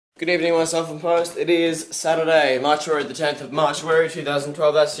Good evening, myself and post. It is Saturday, March the 10th of March,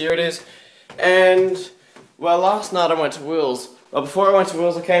 2012, that's the year it is. And, well, last night I went to Will's. Well, before I went to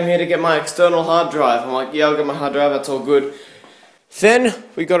Will's, I came here to get my external hard drive. I'm like, yeah, I'll get my hard drive, that's all good. Then,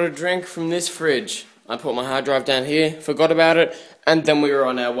 we got a drink from this fridge. I put my hard drive down here, forgot about it, and then we were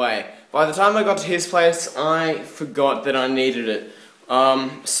on our way. By the time I got to his place, I forgot that I needed it.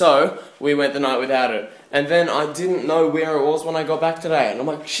 So, we went the night without it. And then I didn't know where it was when I got back today. And I'm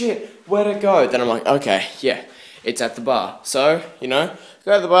like, shit, where'd it go? Then I'm like, okay, yeah, it's at the bar. So, you know,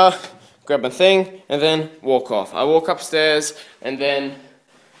 go to the bar, grab my thing, and then walk off. I walk upstairs, and then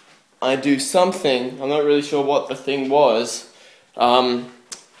I do something, I'm not really sure what the thing was,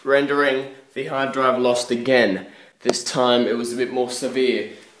 rendering the hard drive lost again. This time it was a bit more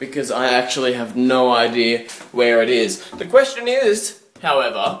severe, because I actually have no idea where it is. The question is,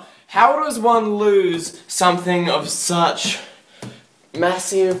 however, how does one lose something of such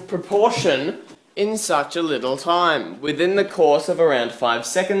massive proportion in such a little time? Within the course of around 5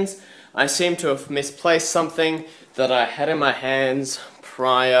 seconds, I seem to have misplaced something that I had in my hands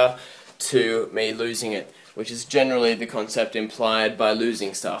prior to me losing it, which is generally the concept implied by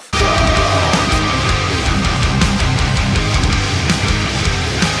losing stuff.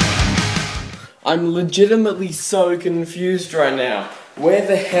 I'm legitimately so confused right now. Where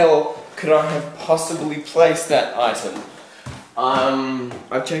the hell could I have possibly placed that item?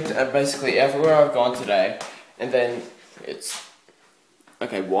 I've checked basically everywhere I've gone today, and then it's...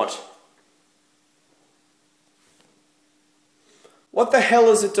 Okay, what? What the hell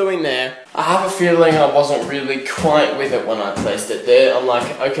is it doing there? I have a feeling I wasn't really quite with it when I placed it there. I'm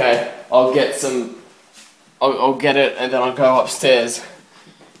like, okay, I'll get some... I'll get it, and then I'll go upstairs,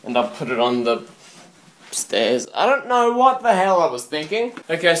 and I'll put it on the stairs. I don't know what the hell I was thinking.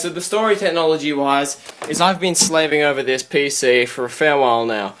 Okay, so the story technology-wise is I've been slaving over this PC for a fair while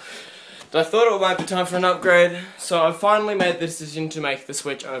now. But I thought it might be time for an upgrade, so I finally made the decision to make the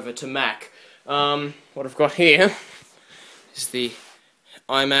switch over to Mac. What I've got here is the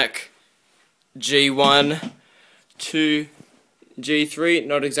iMac G1 to G3.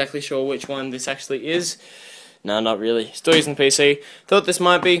 Not exactly sure which one this actually is. No, not really. Still using the PC. Thought this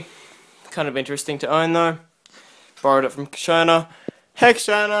might be kind of interesting to own though. Borrowed it from Shona. Heck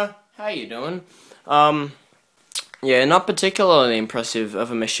Shona, how you doing? Yeah, not particularly impressive of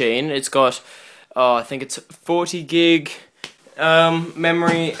a machine. It's got, I think it's 40 gig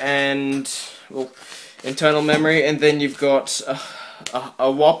memory and, well, internal memory, and then you've got a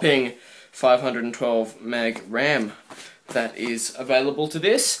whopping 512 meg RAM that is available to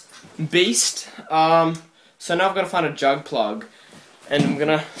this beast. So now I've got to find a jug plug, and I'm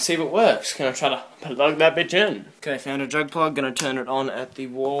gonna see if it works. Gonna try to plug that bitch in. Okay, found a jug plug, gonna turn it on at the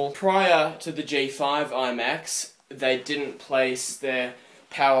wall. Prior to the G5 iMacs, they didn't place their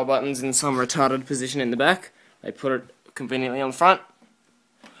power buttons in some retarded position in the back. They put it conveniently on the front.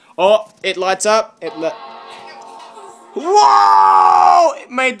 Oh, it lights up. Whoa!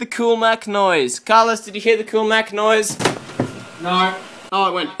 It made the cool Mac noise. Carlos, did you hear the cool Mac noise? No. Oh,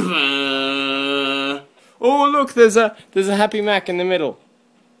 it went. Brrr. Oh, look, there's a happy Mac in the middle.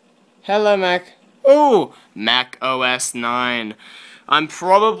 Hello, Mac. Oh, Mac OS 9. I'm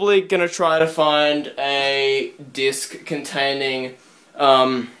probably gonna try to find a disk containing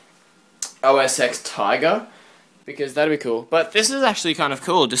OS X Tiger, because that'd be cool. But this is actually kind of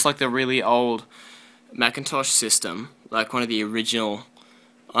cool, just like the really old Macintosh system, like one of the original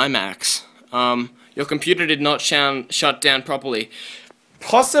iMacs. Your computer did not shut down properly.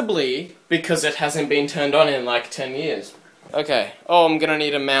 Possibly because it hasn't been turned on in like 10 years. Okay. Oh, I'm gonna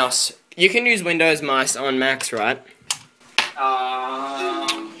need a mouse. You can use Windows mice on Macs, right?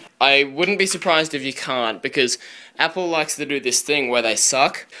 I wouldn't be surprised if you can't, because Apple likes to do this thing where they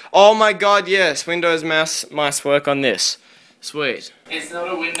suck. Oh my god, yes, Windows mice work on this. Sweet. It's not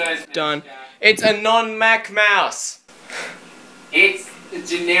a Windows mouse. Done. It's a non-Mac mouse. It's a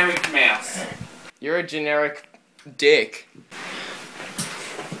generic mouse. You're a generic dick.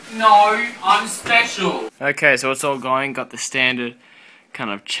 No, I'm special. Okay, so it's all going. Got the standard kind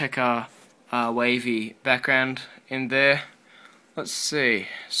of checker, wavy background in there. Let's see.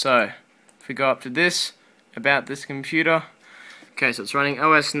 So, if we go up to this, about this computer. Okay, so it's running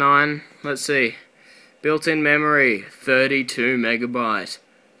OS 9. Let's see. Built-in memory, 32 megabyte.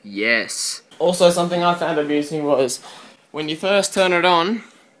 Yes. Also, something I found amusing was, when you first turn it on,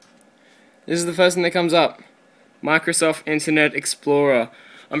 this is the first thing that comes up. Microsoft Internet Explorer.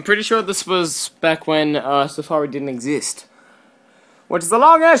 I'm pretty sure this was back when Safari didn't exist. Which is a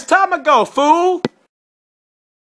long ass time ago, fool!